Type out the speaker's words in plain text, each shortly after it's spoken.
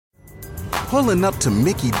Pulling up to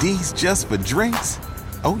Mickey D's just for drinks?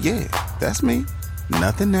 Oh yeah, that's me.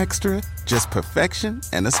 Nothing extra, just perfection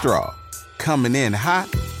and a straw. Coming in hot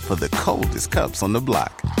for the coldest cups on the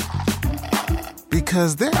block.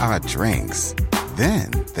 Because there are drinks.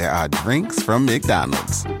 Then there are drinks from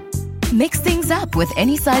McDonald's. Mix things up with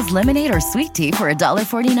any size lemonade or sweet tea for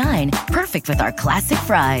 $1.49. Perfect with our classic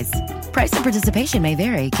fries. Price and participation may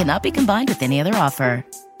vary. Cannot be combined with any other offer.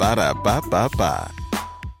 Ba-da-ba-ba-ba.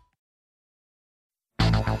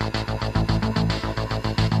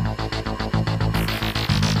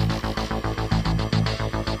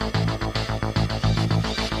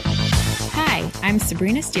 I'm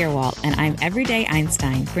Sabrina Stierwalt, and I'm Everyday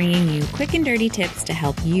Einstein, bringing you quick and dirty tips to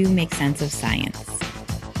help you make sense of science.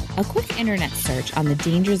 A quick internet search on the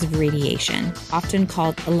dangers of radiation, often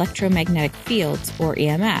called electromagnetic fields or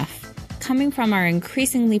EMF, coming from our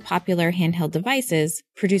increasingly popular handheld devices,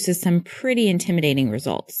 produces some pretty intimidating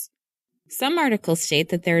results. Some articles state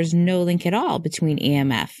that there is no link at all between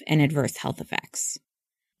EMF and adverse health effects.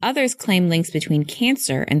 Others claim links between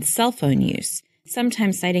cancer and cell phone use,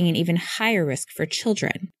 sometimes citing an even higher risk for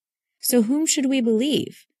children. So whom should we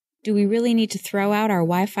believe? Do we really need to throw out our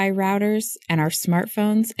Wi-Fi routers and our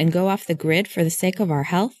smartphones and go off the grid for the sake of our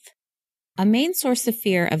health? A main source of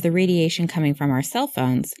fear of the radiation coming from our cell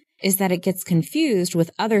phones is that it gets confused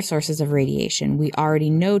with other sources of radiation we already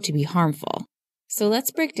know to be harmful. So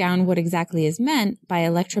let's break down what exactly is meant by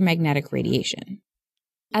electromagnetic radiation.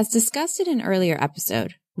 As discussed in an earlier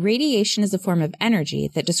episode, radiation is a form of energy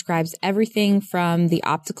that describes everything from the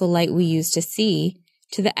optical light we use to see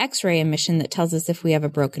to the X-ray emission that tells us if we have a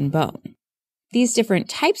broken bone. These different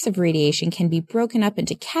types of radiation can be broken up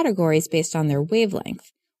into categories based on their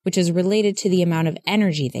wavelength, which is related to the amount of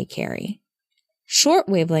energy they carry. Short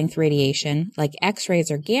wavelength radiation, like X-rays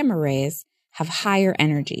or gamma rays, have higher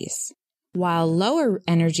energies, while lower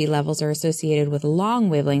energy levels are associated with long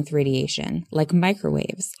wavelength radiation, like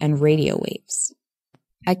microwaves and radio waves.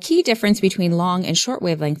 A key difference between long and short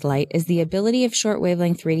wavelength light is the ability of short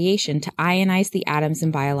wavelength radiation to ionize the atoms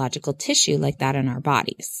in biological tissue like that in our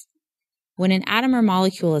bodies. When an atom or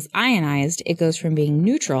molecule is ionized, it goes from being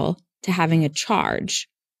neutral to having a charge,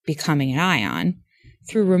 becoming an ion,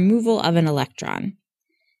 through removal of an electron.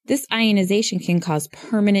 This ionization can cause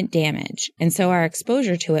permanent damage, and so our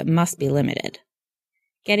exposure to it must be limited.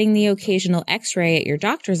 Getting the occasional X-ray at your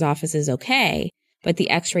doctor's office is okay, but the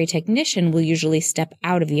X-ray technician will usually step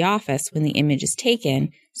out of the office when the image is taken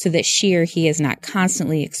so that she or he is not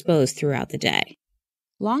constantly exposed throughout the day.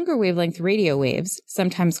 Longer wavelength radio waves,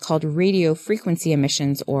 sometimes called radio frequency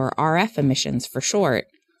emissions or RF emissions for short,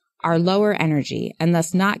 are lower energy and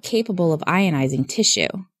thus not capable of ionizing tissue.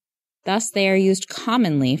 Thus, they are used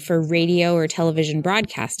commonly for radio or television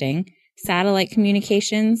broadcasting, satellite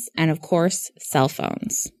communications, and of course, cell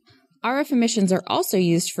phones. RF emissions are also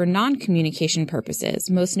used for non-communication purposes,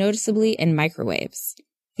 most noticeably in microwaves.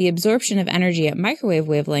 The absorption of energy at microwave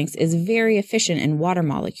wavelengths is very efficient in water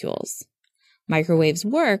molecules. Microwaves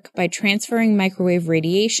work by transferring microwave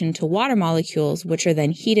radiation to water molecules, which are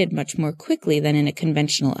then heated much more quickly than in a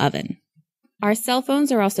conventional oven. Our cell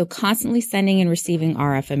phones are also constantly sending and receiving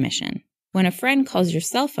RF emission. When a friend calls your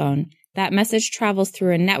cell phone, that message travels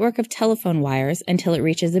through a network of telephone wires until it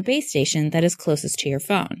reaches a base station that is closest to your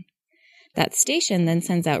phone. That station then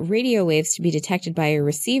sends out radio waves to be detected by a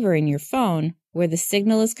receiver in your phone, where the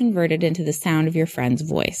signal is converted into the sound of your friend's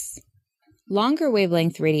voice. Longer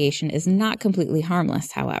wavelength radiation is not completely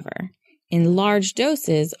harmless, however. In large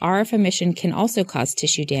doses, RF emission can also cause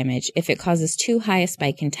tissue damage if it causes too high a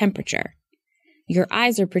spike in temperature. Your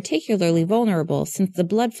eyes are particularly vulnerable since the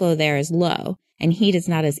blood flow there is low and heat is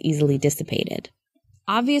not as easily dissipated.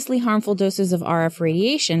 Obviously harmful doses of RF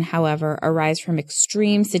radiation, however, arise from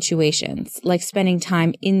extreme situations, like spending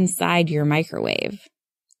time inside your microwave.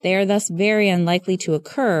 They are thus very unlikely to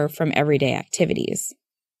occur from everyday activities.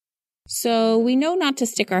 So we know not to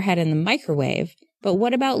stick our head in the microwave, but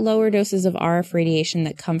what about lower doses of RF radiation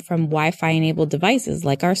that come from Wi-Fi-enabled devices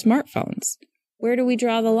like our smartphones? Where do we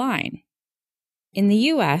draw the line? In the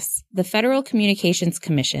U.S., the Federal Communications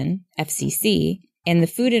Commission, FCC, and the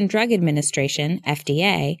Food and Drug Administration,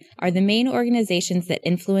 FDA, are the main organizations that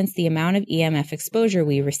influence the amount of EMF exposure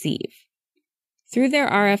we receive. Through their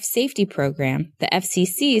RF safety program, the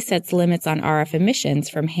FCC sets limits on RF emissions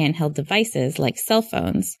from handheld devices like cell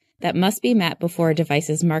phones that must be met before a device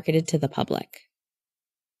is marketed to the public.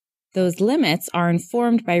 Those limits are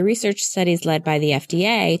informed by research studies led by the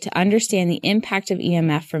FDA to understand the impact of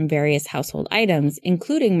EMF from various household items,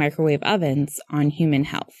 including microwave ovens, on human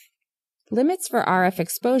health. Limits for RF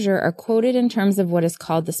exposure are quoted in terms of what is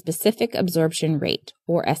called the specific absorption rate,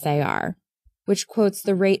 or SAR. which quotes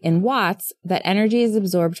the rate in watts that energy is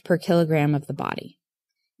absorbed per kilogram of the body.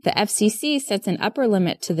 The FCC sets an upper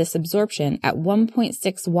limit to this absorption at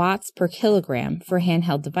 1.6 watts per kilogram for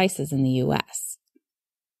handheld devices in the U.S.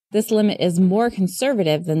 This limit is more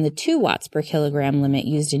conservative than the 2 watts per kilogram limit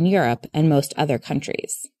used in Europe and most other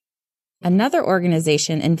countries. Another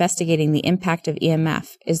organization investigating the impact of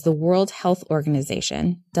EMF is the World Health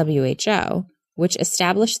Organization, WHO, which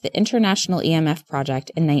established the International EMF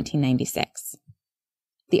Project in 1996.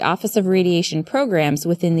 The Office of Radiation Programs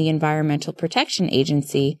within the Environmental Protection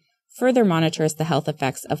Agency further monitors the health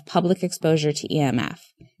effects of public exposure to EMF,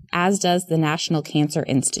 as does the National Cancer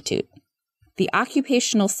Institute. The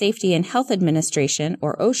Occupational Safety and Health Administration,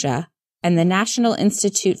 or OSHA, and the National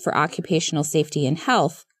Institute for Occupational Safety and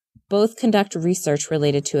Health both conduct research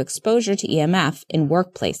related to exposure to EMF in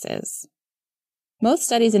workplaces. Most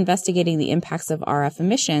studies investigating the impacts of RF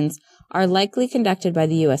emissions are likely conducted by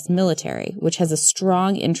the U.S. military, which has a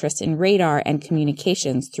strong interest in radar and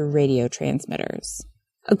communications through radio transmitters.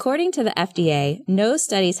 According to the FDA, no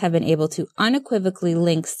studies have been able to unequivocally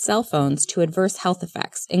link cell phones to adverse health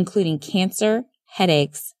effects, including cancer,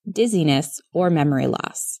 headaches, dizziness, or memory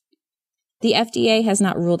loss. The FDA has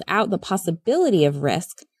not ruled out the possibility of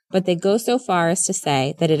risk, but they go so far as to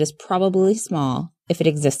say that it is probably small, if it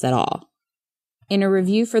exists at all. In a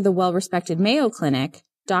review for the well-respected Mayo Clinic,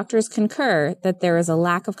 doctors concur that there is a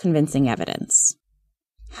lack of convincing evidence.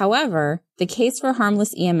 However, the case for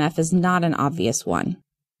harmless EMF is not an obvious one.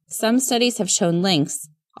 Some studies have shown links,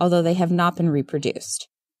 although they have not been reproduced.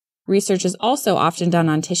 Research is also often done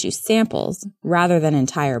on tissue samples rather than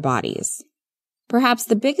entire bodies. Perhaps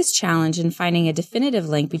the biggest challenge in finding a definitive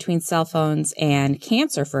link between cell phones and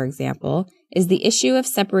cancer, for example, is the issue of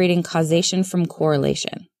separating causation from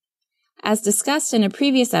correlation. As discussed in a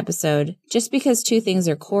previous episode, just because two things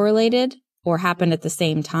are correlated or happen at the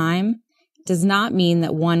same time does not mean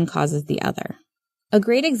that one causes the other. A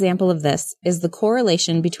great example of this is the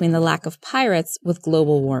correlation between the lack of pirates with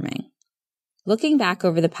global warming. Looking back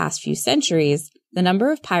over the past few centuries, the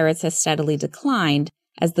number of pirates has steadily declined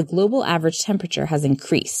as the global average temperature has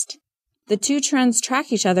increased. The two trends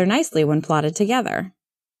track each other nicely when plotted together.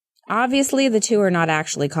 Obviously, the two are not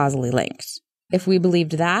actually causally linked. If we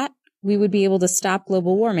believed that, we would be able to stop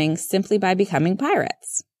global warming simply by becoming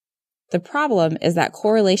pirates. The problem is that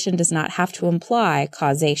correlation does not have to imply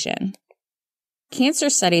causation. Cancer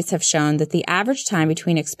studies have shown that the average time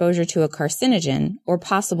between exposure to a carcinogen or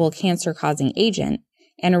possible cancer-causing agent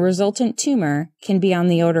and a resultant tumor can be on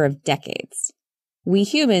the order of decades. We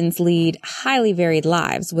humans lead highly varied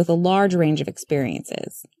lives with a large range of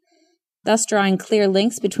experiences. Thus, drawing clear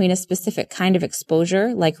links between a specific kind of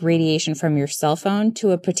exposure, like radiation from your cell phone,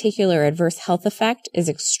 to a particular adverse health effect is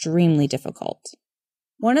extremely difficult.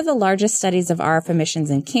 One of the largest studies of RF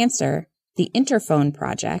emissions in cancer, the Interphone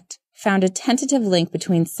Project, found a tentative link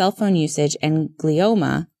between cell phone usage and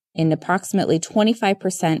glioma in approximately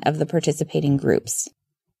 25% of the participating groups.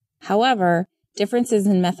 However, differences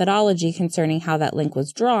in methodology concerning how that link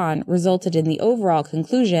was drawn resulted in the overall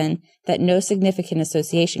conclusion that no significant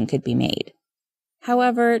association could be made.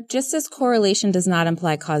 However, just as correlation does not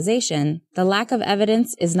imply causation, the lack of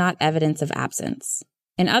evidence is not evidence of absence.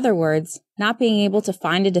 In other words, not being able to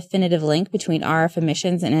find a definitive link between RF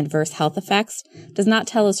emissions and adverse health effects does not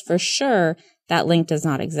tell us for sure that link does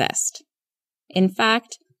not exist. In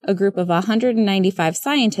fact, a group of 195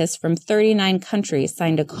 scientists from 39 countries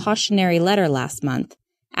signed a cautionary letter last month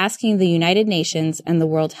asking the United Nations and the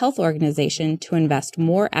World Health Organization to invest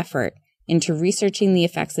more effort into researching the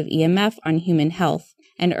effects of EMF on human health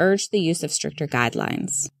and urged the use of stricter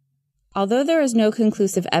guidelines. Although there is no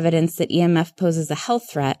conclusive evidence that EMF poses a health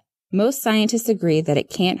threat, most scientists agree that it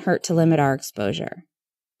can't hurt to limit our exposure.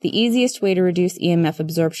 The easiest way to reduce EMF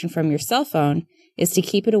absorption from your cell phone is to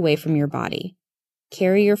keep it away from your body.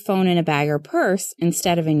 Carry your phone in a bag or purse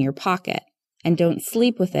instead of in your pocket, and don't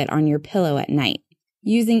sleep with it on your pillow at night.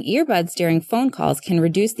 Using earbuds during phone calls can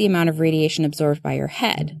reduce the amount of radiation absorbed by your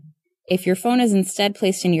head. If your phone is instead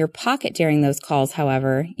placed in your pocket during those calls,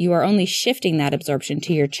 however, you are only shifting that absorption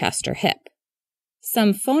to your chest or hip.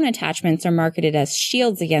 Some phone attachments are marketed as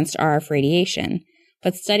shields against RF radiation,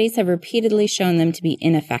 but studies have repeatedly shown them to be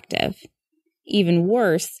ineffective. Even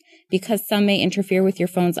worse, because some may interfere with your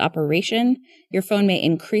phone's operation, your phone may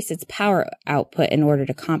increase its power output in order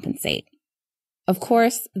to compensate. Of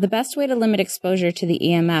course, the best way to limit exposure to the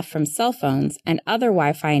EMF from cell phones and other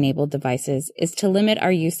Wi-Fi-enabled devices is to limit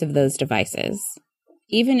our use of those devices.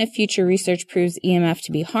 Even if future research proves EMF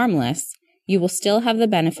to be harmless, you will still have the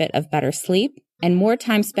benefit of better sleep and more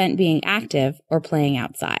time spent being active or playing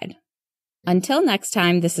outside. Until next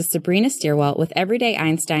time, this is Sabrina Stierwalt with Everyday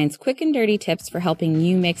Einstein's quick and dirty tips for helping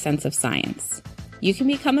you make sense of science. You can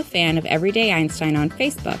become a fan of Everyday Einstein on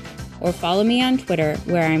Facebook or follow me on Twitter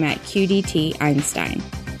where I'm at QDT Einstein.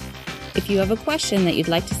 If you have a question that you'd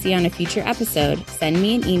like to see on a future episode, send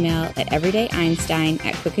me an email at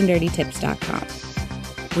everydayeinstein@quickanddirtytips.com.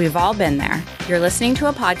 We've all been there. You're listening to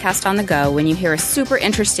a podcast on the go when you hear a super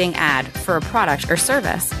interesting ad for a product or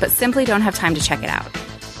service, but simply don't have time to check it out.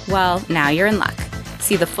 Well, now you're in luck.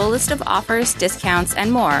 See the full list of offers, discounts,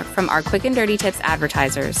 and more from our Quick and Dirty Tips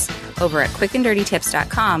advertisers over at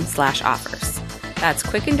quickanddirtytips.com/offers. That's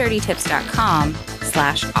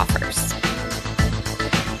quickanddirtytips.com/offers.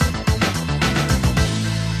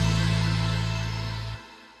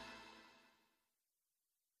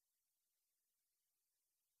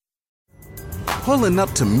 Pulling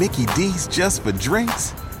up to Mickey D's just for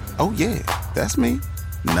drinks? Oh yeah, that's me.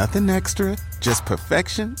 Nothing extra, just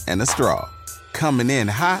perfection and a straw. Coming in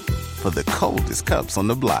hot for the coldest cups on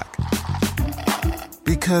the block.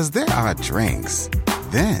 Because there are drinks.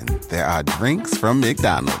 Then there are drinks from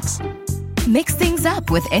McDonald's. Mix things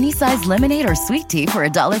up with any size lemonade or sweet tea for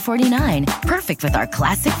 $1.49. Perfect with our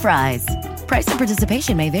classic fries. Price and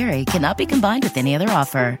participation may vary. Cannot be combined with any other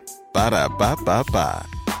offer. Ba-da-ba-ba-ba.